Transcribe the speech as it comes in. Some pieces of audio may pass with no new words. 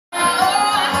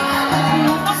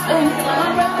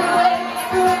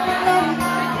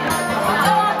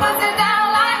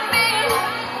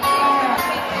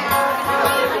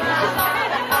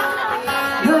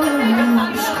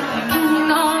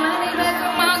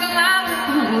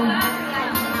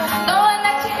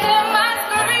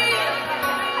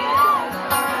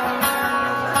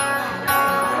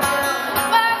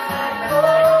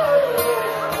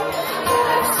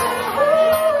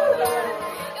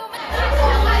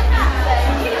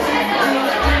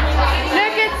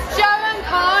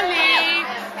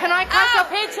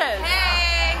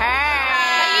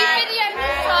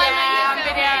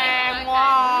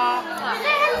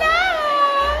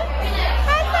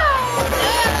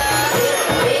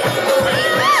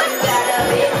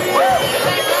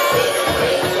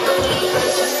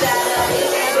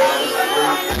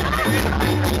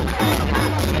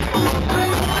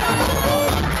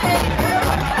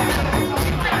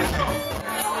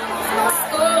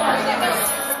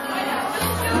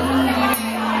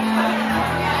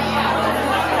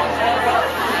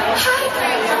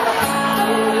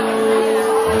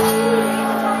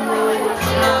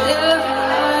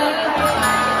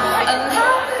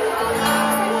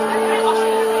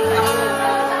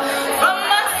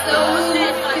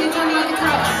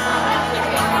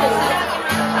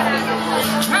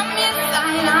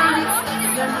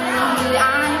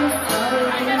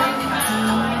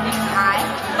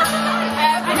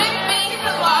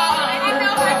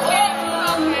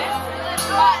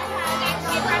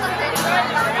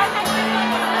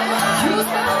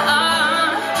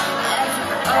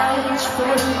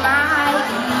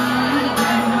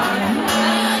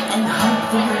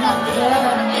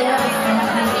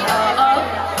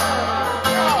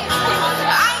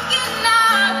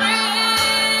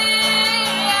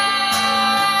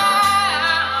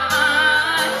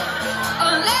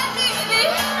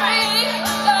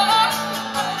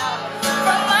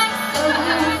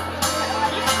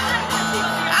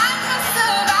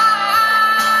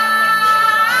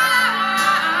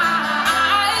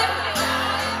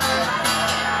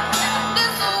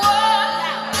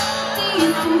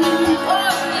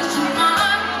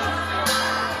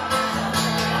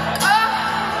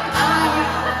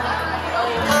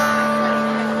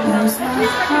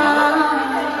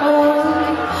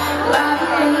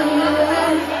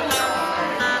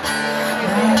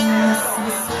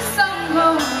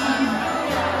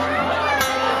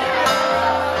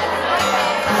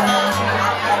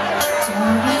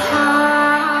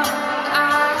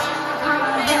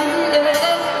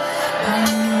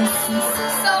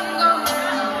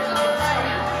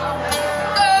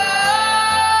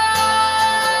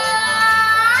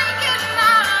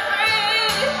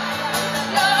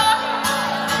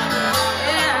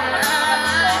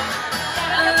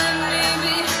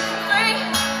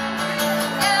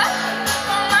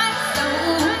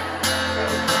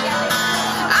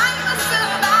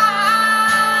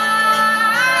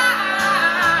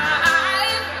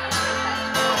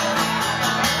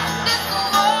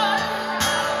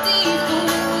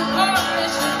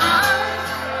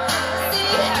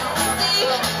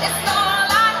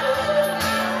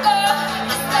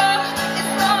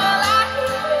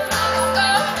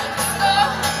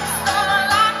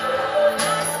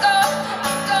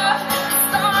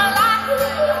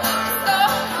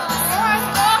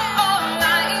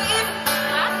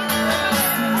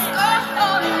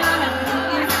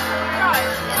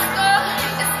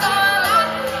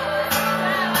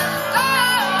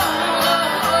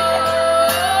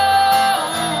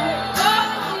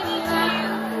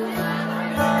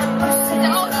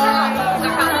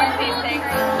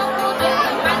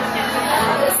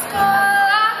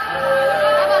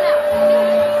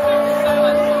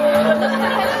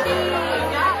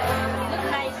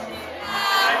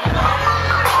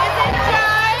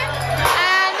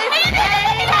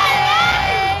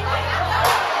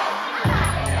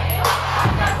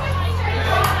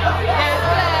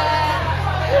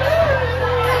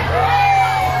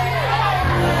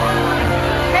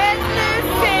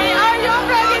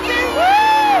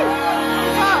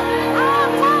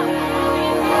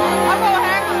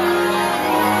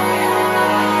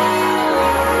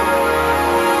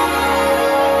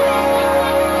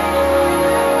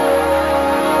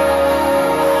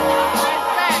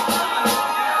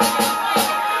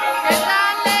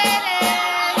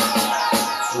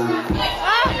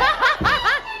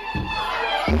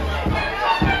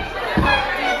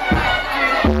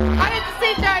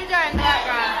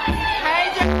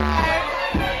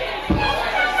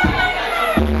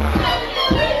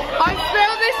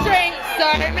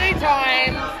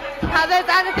there's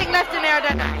anything left in there, I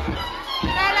don't know.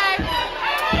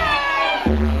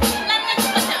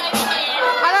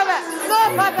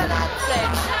 I love it.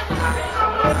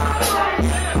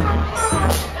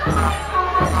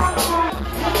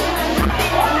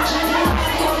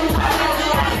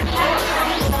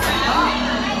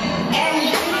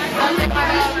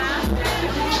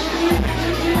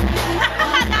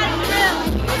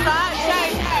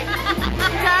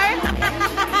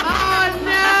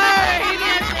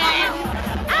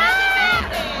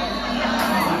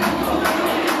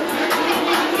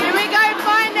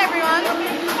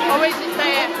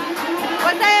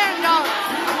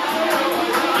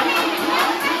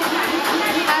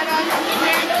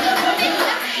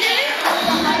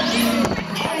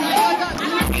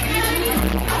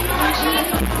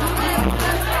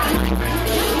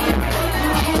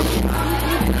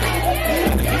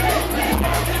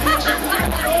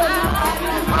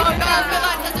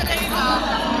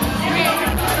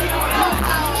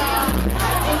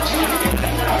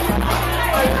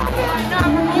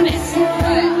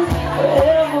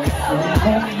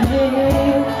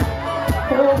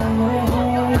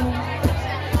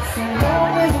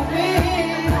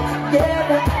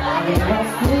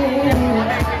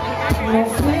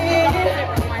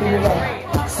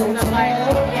 I'm like,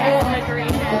 yes, I agree.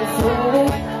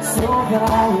 So right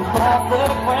off the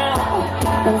ground,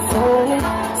 I'm floating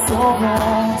so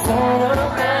right, turn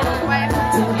around.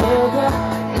 Together,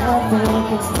 nothing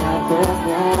can stop us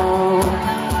now.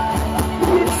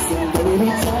 So baby,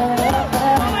 turn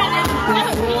around. I'm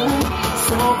floating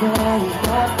so right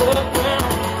off the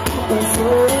ground, I'm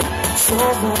floating so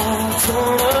right,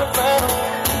 turn around.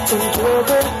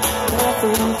 Together,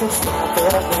 nothing can stop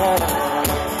us now.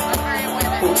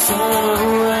 Turn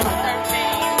around.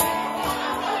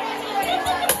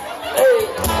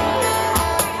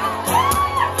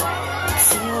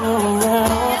 Turn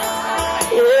around,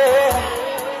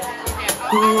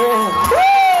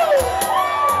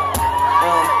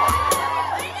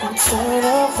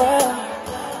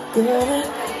 baby,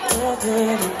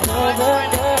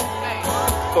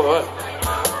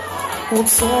 we'll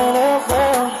turn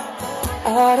around,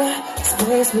 out of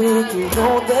space, we can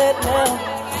know that now.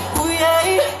 Oh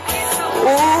yeah,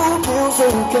 ooh,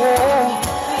 beautiful girl,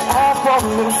 I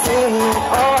probably feel it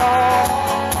all.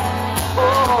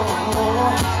 Oh,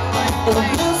 and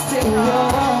you still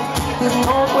young, there's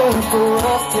no way for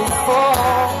us to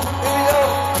fall.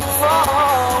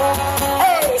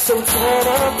 So turn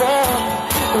around,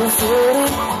 and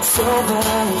floating so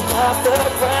right off the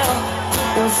ground,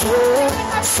 and floating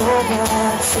so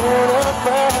right, turn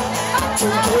around.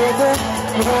 Together,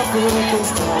 nothing can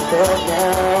stop us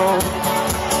now.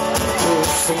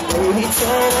 So baby,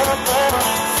 turn around,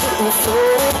 and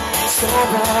floating so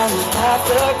right off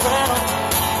the ground,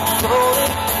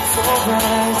 floating so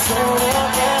right, turn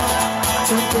around.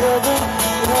 Together,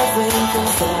 nothing can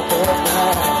stop us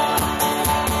now.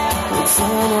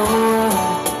 Turn around,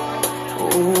 oh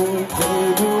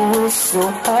baby, we're so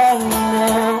high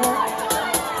now.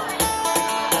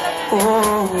 Oh,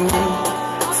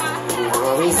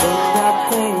 worries are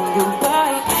nothing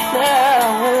goodbye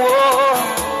now.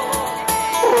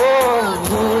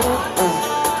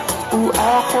 Oh,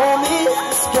 our home is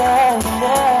the sky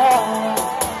now.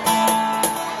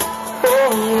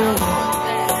 Oh yeah,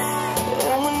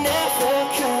 and we're never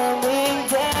coming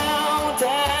down,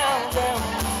 down, down.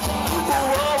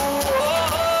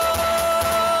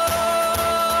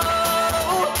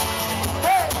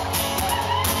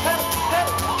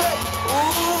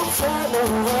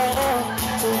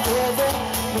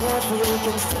 Nothing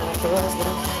can stop us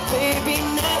now. Baby,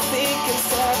 nothing can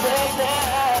stop us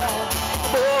now.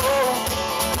 Oh,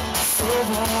 so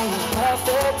high off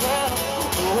the ground.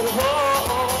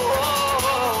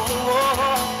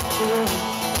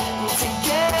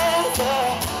 Together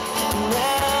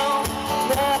now,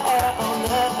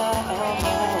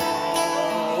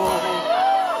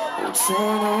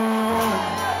 turn around.